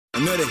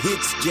Another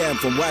hits jam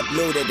from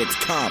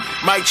Waploaded.com.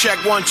 Mic check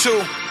 1,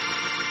 2.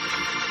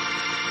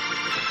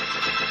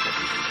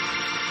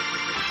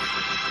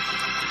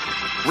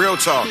 Real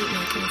talk.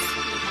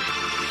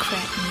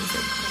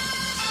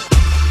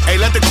 Hey,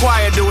 let the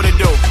choir do what it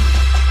do.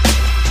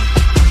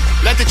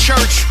 Let the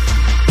church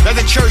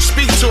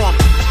speak to him.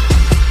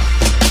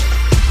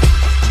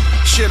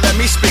 Shit, let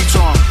me speak to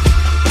him.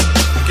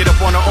 Get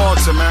up on the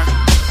altar, man.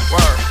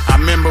 Word. I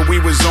remember we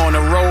was on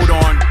the road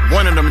on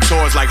one of them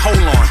tours, like, hold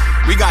on.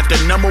 We got the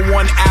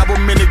 #1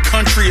 album in the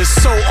country, is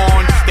so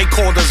on. They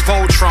called us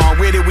Voltron,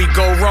 where did we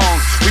go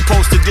wrong? We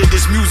posted did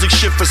this music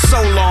shit for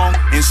so long,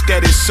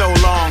 instead it's so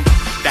long.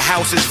 The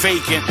house is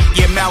vacant,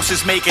 yeah, Mouse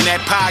is making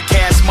that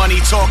podcast money,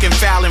 talking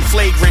foul and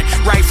flagrant.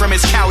 Right from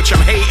his couch,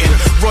 I'm hating.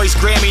 Royce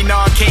Grammy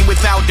nod came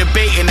without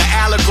debating. The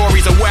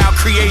allegory's a wild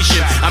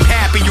creation. I'm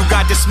happy you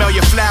got to smell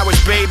your flowers,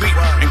 baby.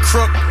 And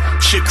Crook,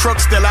 shit, Crook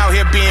still out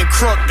here being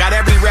crook. Got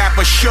every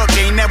rapper shook,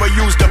 ain't never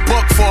used a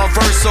book for a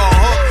verse or a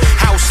hook.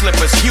 House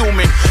slippers,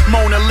 human,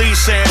 Mona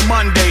Lisa and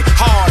Monday.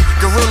 Hard,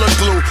 Gorilla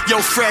Glue,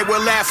 yo, Fred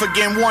will laugh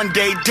again one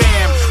day.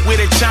 Damn, where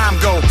did time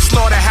go?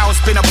 Slaughterhouse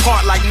been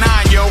apart like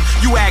 9, yo.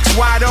 You ask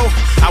why though?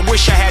 I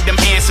wish I had them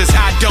answers,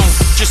 I don't.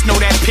 Just know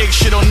that pig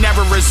shit'll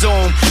never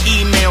resume.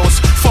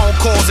 Emails, phone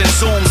calls and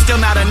Zoom, still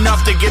not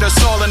enough to get us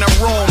all in a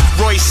room.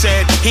 Royce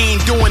said he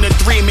ain't doing the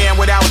 3-man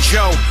without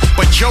Joe,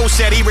 but Joe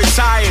said he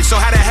retired, so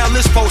how the hell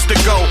is supposed to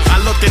go? I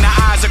looked in the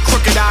eyes of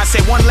Crooked Eyes,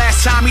 said one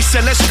last time, he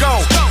said let's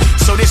go.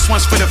 So this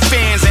one's for the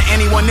fans and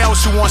anyone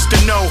else who wants to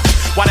know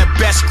why the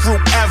best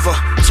group ever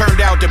turned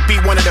out to be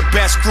one of the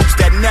best groups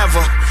that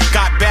never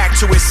got back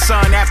to his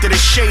son after the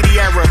shady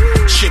era.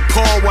 Shit,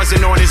 Paul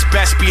wasn't on his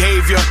best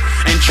behavior,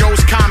 and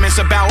Joe's comments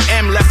about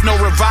M left no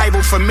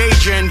revival for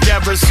major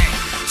endeavors.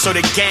 So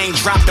the gang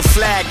dropped the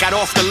flag, got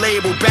off the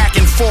label, back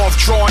and forth,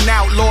 drawn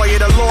out lawyer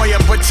to lawyer.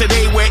 But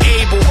today we're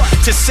able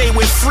to say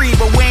we're free,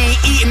 but we ain't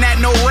eating at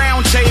no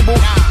round table.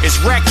 It's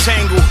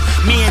rectangle,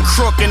 me and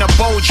Crook in a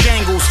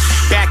Bojangles.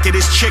 Back to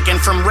this chicken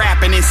from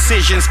rapping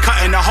incisions,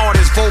 cutting the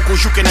hardest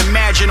vocals you can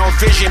imagine or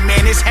vision.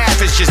 Man, this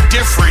half is just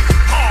different.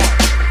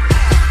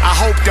 I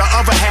hope the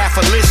other half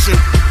will listen,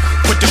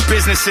 put the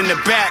business in the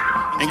back,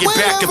 and get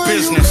back to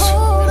business.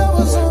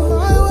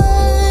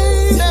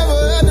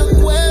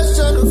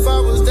 If I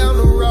was down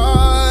the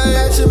ride,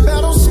 matching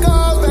battle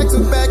scars back to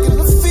back in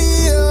the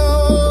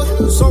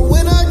field. So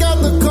when I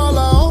got the call,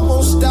 I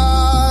almost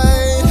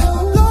died.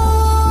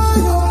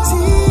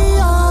 Loyalty,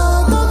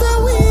 I thought that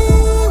we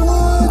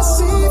would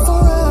see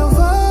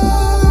forever.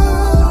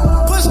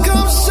 Push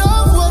come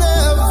shove,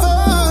 whatever.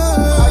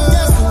 I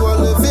guess we were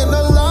living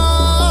a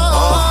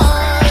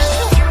lie.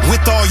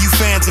 With all you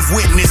fans of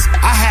Witness,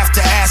 I have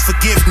to ask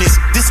forgiveness.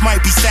 This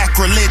might be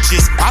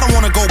sacrilegious. I don't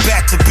want to go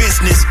back to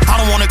business. I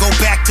don't want to go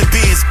back to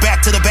biz,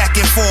 back to the back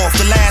and forth.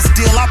 The last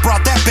deal I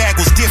brought, that bag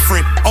was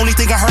different. Only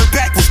thing I heard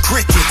back was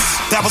crickets.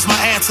 That was my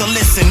answer,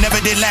 listen. Never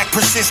did lack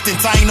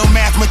persistence. I ain't no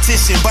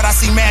mathematician, but I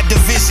see mad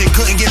division.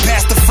 Couldn't get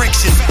past the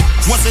friction.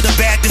 Was it a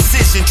bad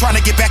decision? Trying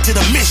to get back to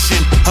the mission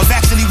of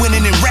actually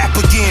winning and rap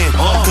again.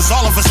 Cause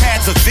all of us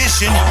had the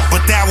vision,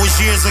 but that was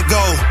years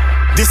ago.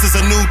 This is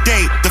a new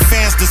day, the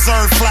fans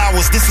deserve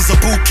flowers. This is a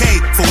bouquet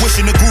for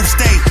wishing the group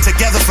stay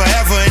together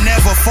forever and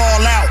never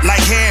fall out. Like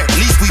hair, at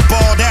least we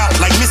balled out.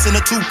 Like missing a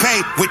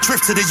toupee with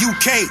trips to the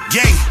UK,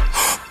 yay.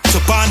 To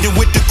bonding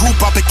with the group,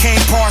 I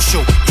became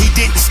partial. He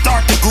didn't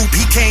start the group,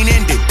 he can't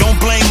end it. Don't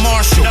blame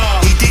Marshall.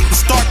 He didn't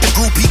start the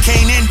group, he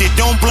can't end it.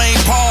 Don't blame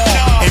Paul.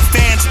 And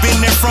fans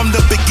been there from the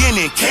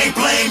beginning. Can't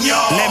blame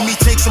y'all. Let me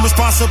take some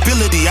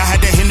responsibility. I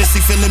had that Hennessy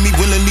feeling me,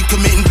 willingly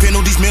committing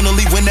penalties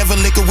mentally. Whenever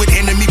liquor with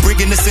enemy,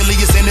 bringing the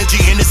silliest energy.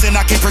 Innocent,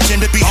 I can't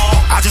pretend to be.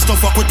 I just don't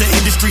fuck with the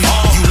industry.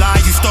 You lied,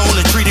 you stole,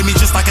 and treated me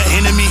just like an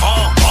enemy.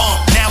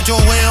 Now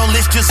Joell,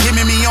 it's just him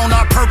and me on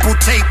our purple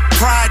tape.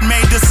 Pride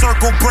made the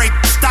circle break.